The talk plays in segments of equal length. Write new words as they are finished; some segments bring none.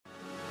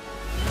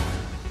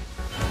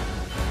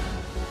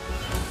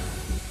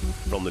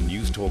From the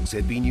News Talk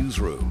ZB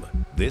Newsroom,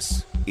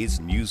 this is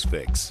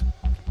Newsfix.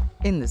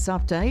 In this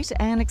update,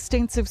 an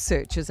extensive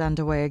search is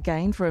underway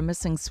again for a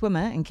missing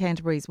swimmer in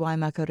Canterbury's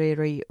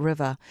Waimakariri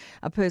River.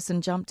 A person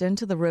jumped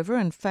into the river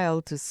and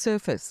failed to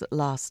surface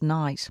last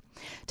night.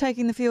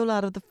 Taking the fuel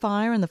out of the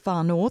fire in the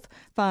far north,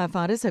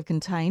 firefighters have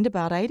contained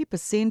about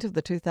 80% of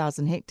the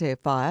 2,000-hectare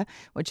fire,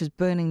 which is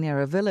burning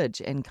near a village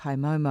in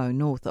Kaimomo,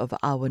 north of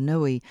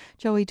Awanui.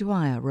 Joey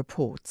Dwyer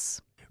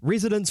reports.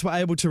 Residents were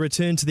able to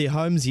return to their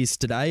homes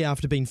yesterday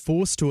after being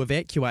forced to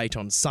evacuate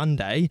on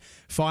Sunday.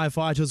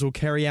 Firefighters will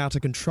carry out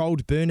a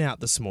controlled burnout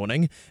this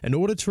morning in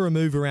order to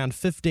remove around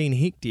 15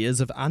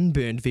 hectares of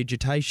unburned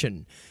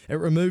vegetation. It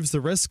removes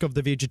the risk of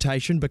the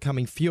vegetation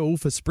becoming fuel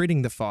for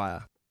spreading the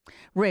fire.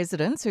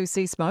 Residents who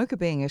see smoke are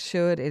being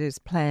assured it is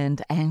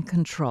planned and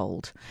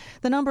controlled.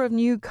 The number of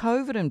new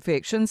COVID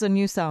infections in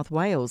New South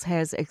Wales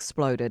has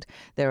exploded.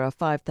 There are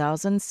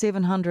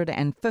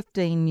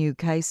 5,715 new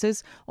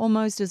cases,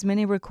 almost as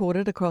many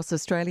recorded across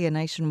Australia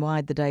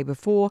nationwide the day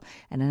before,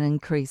 and an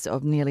increase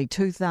of nearly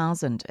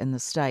 2,000 in the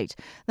state.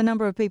 The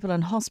number of people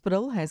in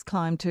hospital has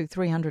climbed to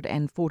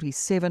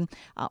 347,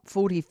 up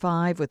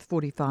 45 with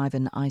 45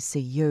 in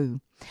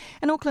ICU.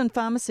 An Auckland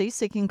pharmacy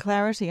seeking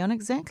clarity on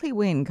exactly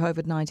when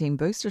COVID-19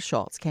 booster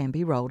shots can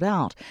be rolled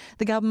out.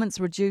 The government's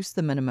reduced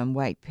the minimum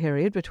wait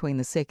period between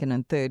the second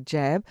and third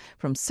jab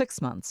from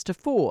 6 months to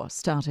 4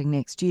 starting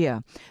next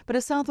year. But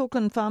a South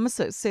Auckland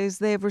pharmacist says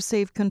they've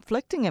received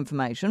conflicting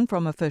information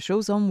from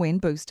officials on when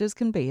boosters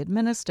can be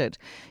administered.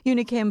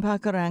 Unichem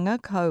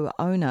Pakuranga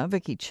co-owner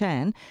Vicky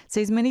Chan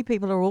says many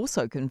people are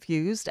also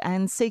confused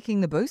and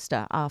seeking the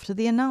booster after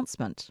the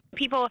announcement.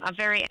 People are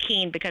very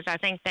keen because I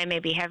think they may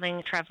be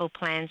having travel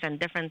plans and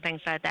different things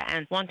like that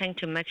and wanting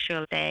to make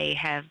sure they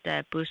have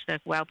the booster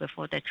well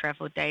before their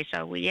travel day.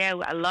 So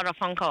a lot of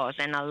phone calls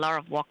and a lot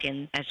of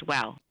walk-in as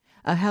well.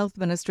 A Health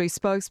Ministry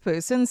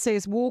spokesperson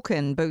says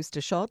walk-in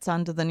booster shots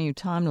under the new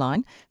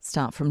timeline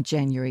start from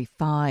January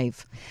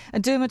 5. A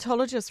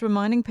dermatologist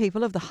reminding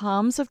people of the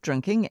harms of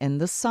drinking in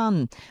the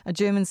sun. A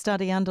German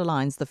study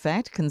underlines the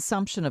fact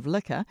consumption of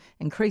liquor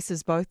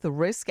increases both the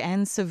risk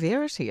and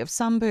severity of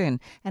sunburn,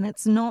 and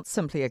it's not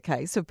simply a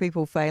case of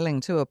people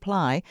failing to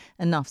apply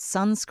enough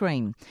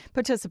sunscreen.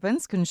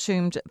 Participants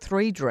consumed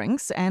 3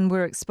 drinks and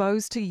were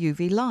exposed to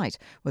UV light,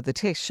 with the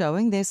test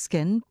showing their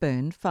skin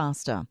burned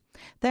faster.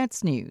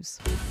 That's news.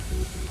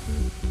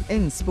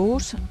 In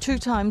sport,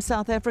 two-time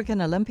South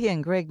African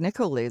Olympian Greg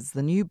Nicol is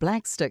the new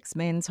Black Sticks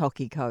men's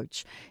hockey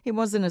coach. He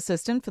was an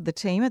assistant for the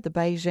team at the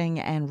Beijing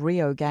and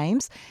Rio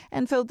Games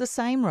and filled the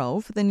same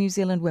role for the New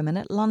Zealand women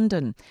at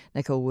London.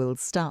 Nicol will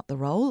start the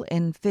role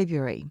in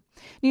February.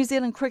 New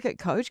Zealand cricket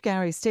coach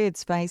Gary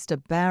Stead's faced a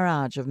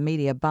barrage of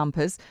media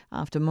bumpers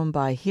after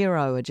Mumbai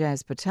hero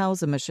Ajaz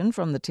Patel's omission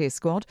from the Test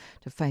squad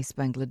to face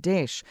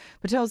Bangladesh.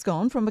 Patel's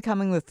gone from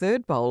becoming the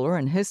third bowler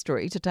in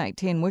history to take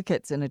 10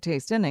 wickets in a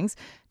Test innings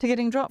to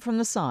getting dropped from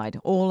the side,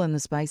 all in the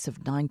space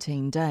of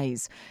 19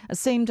 days. A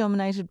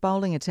seam-dominated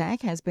bowling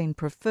attack has been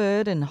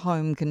preferred in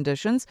home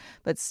conditions,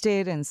 but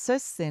Stead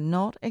insists they're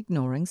not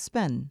ignoring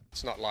spin.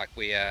 It's not like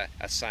we are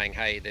saying,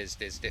 hey, there's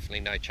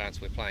definitely no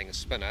chance we're playing a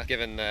spinner.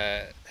 Given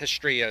the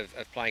history of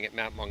playing at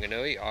Mount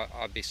Maunganui,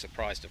 I'd be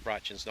surprised if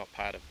Rachin's not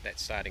part of that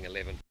starting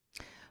 11.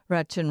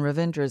 Rachin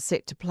Ravindra is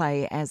set to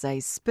play as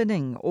a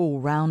spinning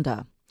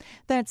all-rounder.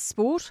 That's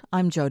sport.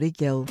 I'm Jodie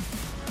Gill.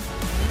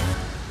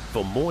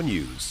 For more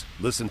news,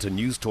 listen to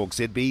News Talk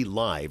ZB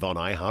live on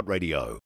iHeartRadio.